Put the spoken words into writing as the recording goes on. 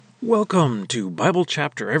Welcome to Bible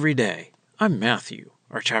Chapter Every Day. I'm Matthew.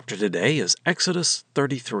 Our chapter today is Exodus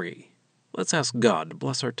 33. Let's ask God to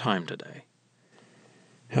bless our time today.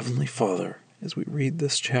 Heavenly Father, as we read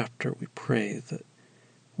this chapter, we pray that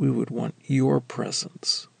we would want your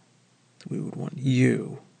presence, that we would want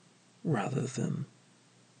you rather than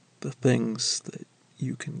the things that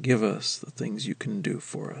you can give us, the things you can do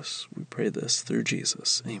for us. We pray this through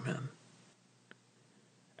Jesus. Amen.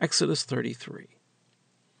 Exodus 33.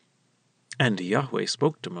 And Yahweh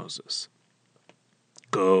spoke to Moses,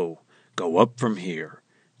 Go up from here,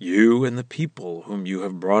 you and the people whom you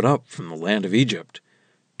have brought up from the land of Egypt,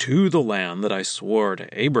 to the land that I swore to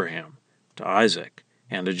Abraham, to Isaac,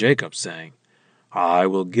 and to Jacob, saying, I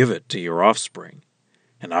will give it to your offspring,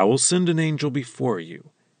 and I will send an angel before you,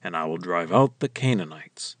 and I will drive out the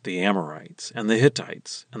Canaanites, the Amorites, and the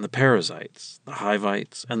Hittites, and the Perizzites, the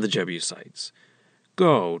Hivites, and the Jebusites.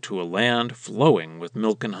 Go to a land flowing with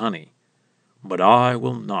milk and honey. But I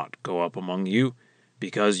will not go up among you,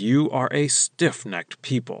 because you are a stiff-necked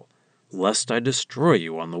people, lest I destroy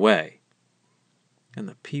you on the way. And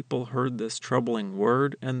the people heard this troubling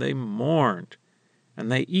word, and they mourned,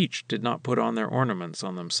 and they each did not put on their ornaments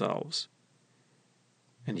on themselves.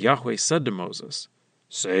 And Yahweh said to Moses,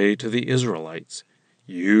 Say to the Israelites,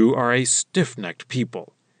 You are a stiff-necked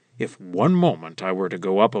people. If one moment I were to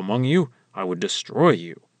go up among you, I would destroy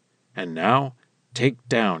you. And now, take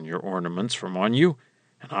down your ornaments from on you,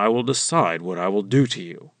 and I will decide what I will do to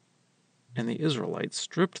you. And the Israelites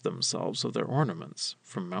stripped themselves of their ornaments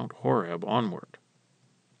from Mount Horeb onward.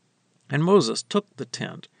 And Moses took the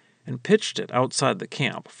tent and pitched it outside the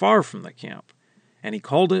camp, far from the camp, and he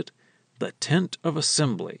called it the Tent of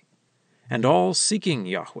Assembly. And all seeking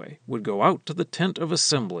Yahweh would go out to the tent of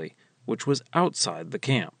assembly, which was outside the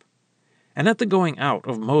camp. And at the going out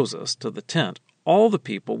of Moses to the tent, all the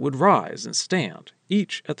people would rise and stand,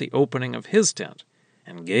 each at the opening of his tent,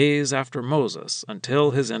 and gaze after Moses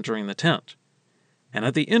until his entering the tent. And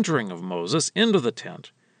at the entering of Moses into the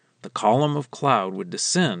tent, the column of cloud would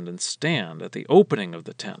descend and stand at the opening of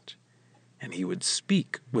the tent, and he would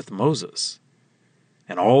speak with Moses.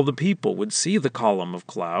 And all the people would see the column of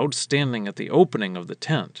cloud standing at the opening of the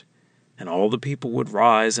tent, and all the people would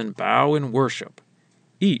rise and bow in worship,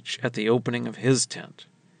 each at the opening of his tent.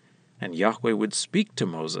 And Yahweh would speak to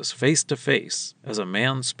Moses face to face, as a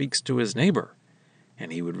man speaks to his neighbor,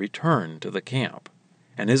 and he would return to the camp.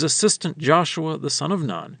 And his assistant Joshua the son of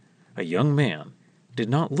Nun, a young man, did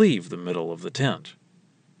not leave the middle of the tent.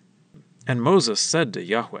 And Moses said to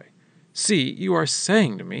Yahweh, See, you are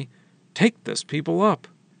saying to me, Take this people up.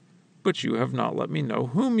 But you have not let me know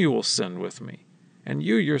whom you will send with me. And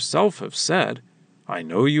you yourself have said, I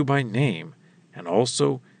know you by name, and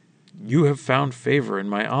also you have found favor in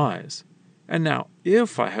my eyes. And now,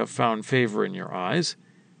 if I have found favor in your eyes,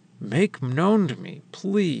 make known to me,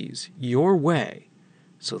 please, your way,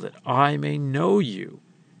 so that I may know you,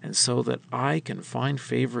 and so that I can find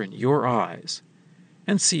favor in your eyes,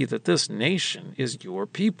 and see that this nation is your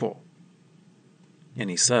people. And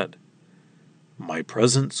he said, My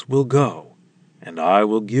presence will go, and I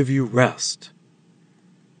will give you rest.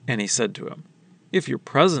 And he said to him, If your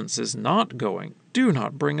presence is not going, do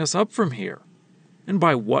not bring us up from here. And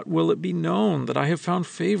by what will it be known that I have found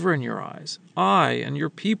favor in your eyes, I and your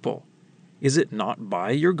people? Is it not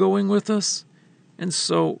by your going with us? And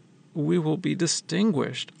so we will be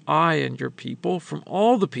distinguished, I and your people, from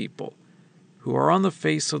all the people who are on the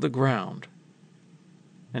face of the ground.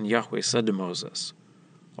 And Yahweh said to Moses,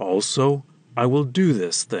 Also I will do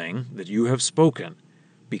this thing that you have spoken,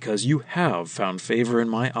 because you have found favor in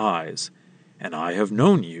my eyes, and I have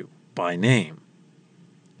known you by name.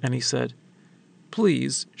 And he said,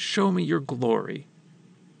 Please show me your glory.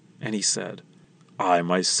 And he said, I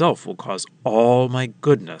myself will cause all my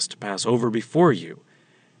goodness to pass over before you,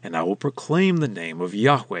 and I will proclaim the name of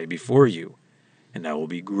Yahweh before you, and I will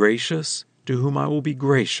be gracious to whom I will be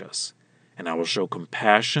gracious, and I will show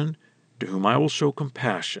compassion to whom I will show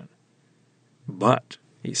compassion. But,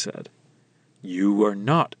 he said, you are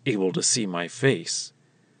not able to see my face,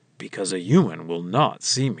 because a human will not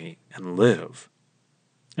see me and live.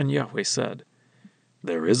 And Yahweh said,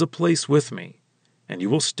 There is a place with me, and you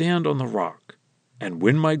will stand on the rock, and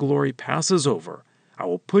when my glory passes over, I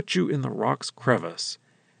will put you in the rock's crevice,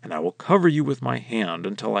 and I will cover you with my hand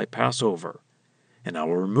until I pass over, and I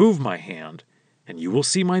will remove my hand, and you will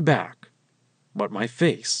see my back, but my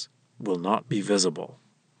face will not be visible.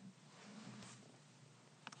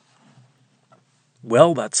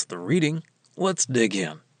 Well, that's the reading. Let's dig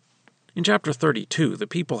in. In chapter 32, the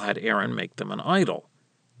people had Aaron make them an idol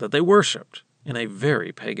that they worshipped in a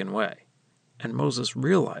very pagan way. And Moses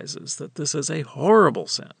realizes that this is a horrible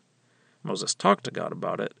sin, Moses talked to God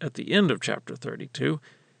about it at the end of chapter 32,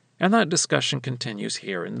 and that discussion continues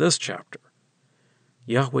here in this chapter.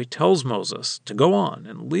 Yahweh tells Moses to go on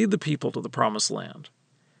and lead the people to the promised land.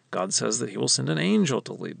 God says that he will send an angel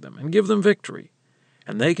to lead them and give them victory,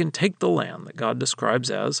 and they can take the land that God describes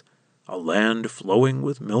as a land flowing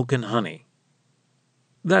with milk and honey.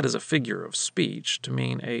 That is a figure of speech to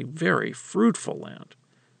mean a very fruitful land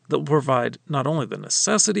that will provide not only the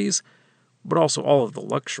necessities, but also all of the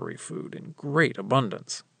luxury food in great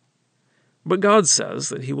abundance. But God says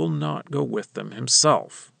that he will not go with them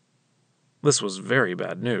himself. This was very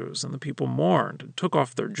bad news, and the people mourned and took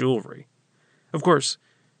off their jewelry. Of course,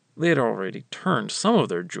 they had already turned some of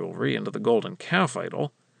their jewelry into the golden calf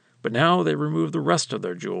idol, but now they removed the rest of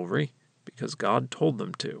their jewelry because God told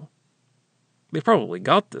them to. They probably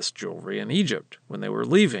got this jewelry in Egypt when they were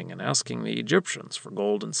leaving and asking the Egyptians for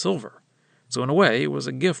gold and silver, so in a way it was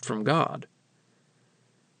a gift from God.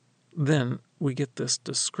 Then we get this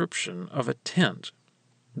description of a tent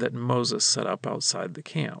that Moses set up outside the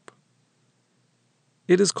camp.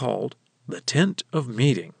 It is called the Tent of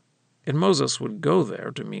Meeting, and Moses would go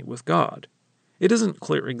there to meet with God. It isn't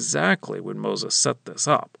clear exactly when Moses set this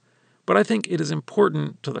up, but I think it is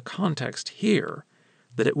important to the context here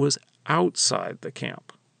that it was outside the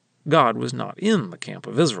camp. God was not in the camp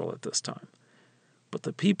of Israel at this time, but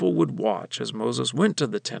the people would watch as Moses went to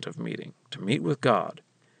the tent of meeting to meet with God,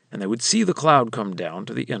 and they would see the cloud come down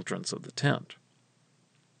to the entrance of the tent.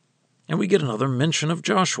 And we get another mention of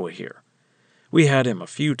Joshua here. We had him a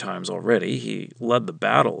few times already. He led the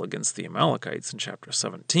battle against the Amalekites in chapter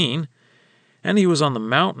 17, and he was on the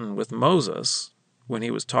mountain with Moses when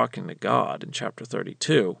he was talking to God in chapter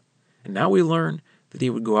 32. And now we learn that he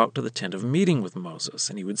would go out to the tent of meeting with Moses,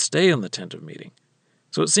 and he would stay in the tent of meeting.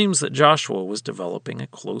 So it seems that Joshua was developing a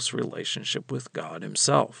close relationship with God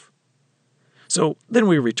himself. So then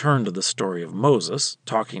we return to the story of Moses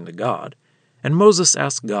talking to God, and Moses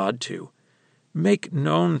asked God to make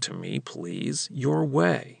known to me, please, your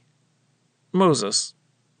way. Moses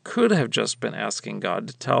could have just been asking God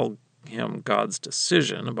to tell him God's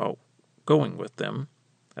decision about going with them,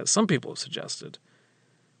 as some people have suggested.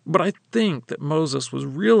 But I think that Moses was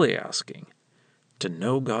really asking to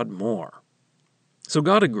know God more. So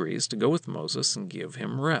God agrees to go with Moses and give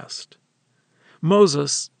him rest.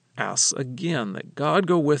 Moses asks again that God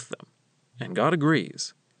go with them, and God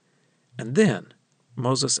agrees. And then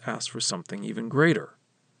Moses asks for something even greater.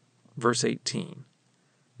 Verse 18,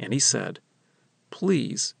 and he said,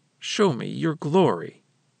 please show me your glory.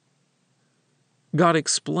 God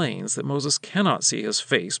explains that Moses cannot see his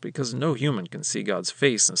face because no human can see God's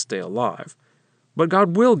face and stay alive. But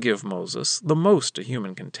God will give Moses the most a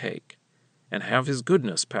human can take, and have his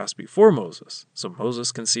goodness pass before Moses so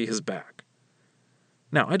Moses can see his back.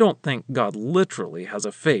 Now, I don't think God literally has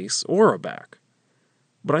a face or a back,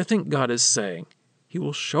 but I think God is saying he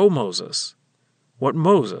will show Moses what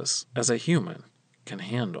Moses, as a human, can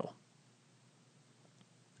handle.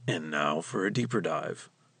 And now for a deeper dive.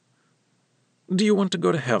 Do you want to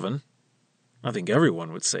go to heaven? I think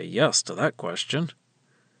everyone would say yes to that question.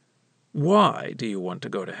 Why do you want to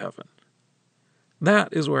go to heaven?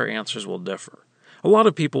 That is where answers will differ. A lot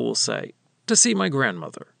of people will say, to see my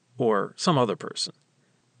grandmother, or some other person.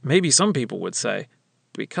 Maybe some people would say,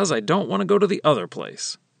 because I don't want to go to the other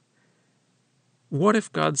place. What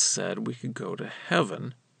if God said we could go to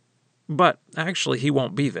heaven, but actually he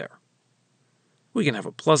won't be there? We can have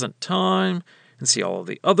a pleasant time and see all of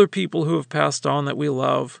the other people who have passed on that we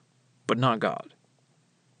love, but not God.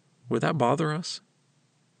 Would that bother us?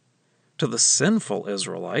 To the sinful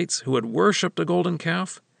Israelites who had worshipped a golden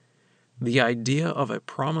calf, the idea of a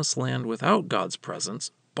promised land without God's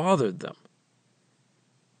presence bothered them.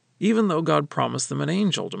 Even though God promised them an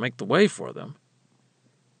angel to make the way for them.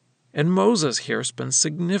 And Moses here spends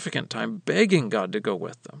significant time begging God to go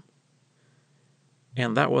with them.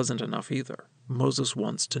 And that wasn't enough either. Moses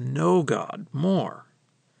wants to know God more.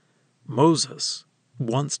 Moses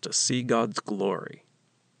wants to see God's glory.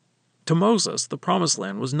 To Moses, the promised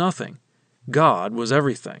land was nothing. God was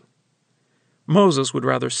everything. Moses would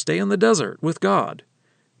rather stay in the desert with God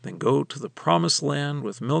than go to the promised land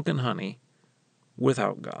with milk and honey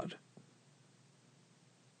without God.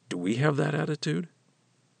 Do we have that attitude?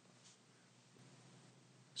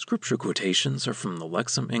 Scripture quotations are from the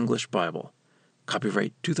Lexham English Bible.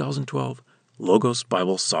 Copyright 2012, Logos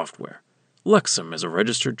Bible Software. Lexham is a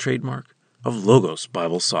registered trademark of Logos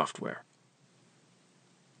Bible Software.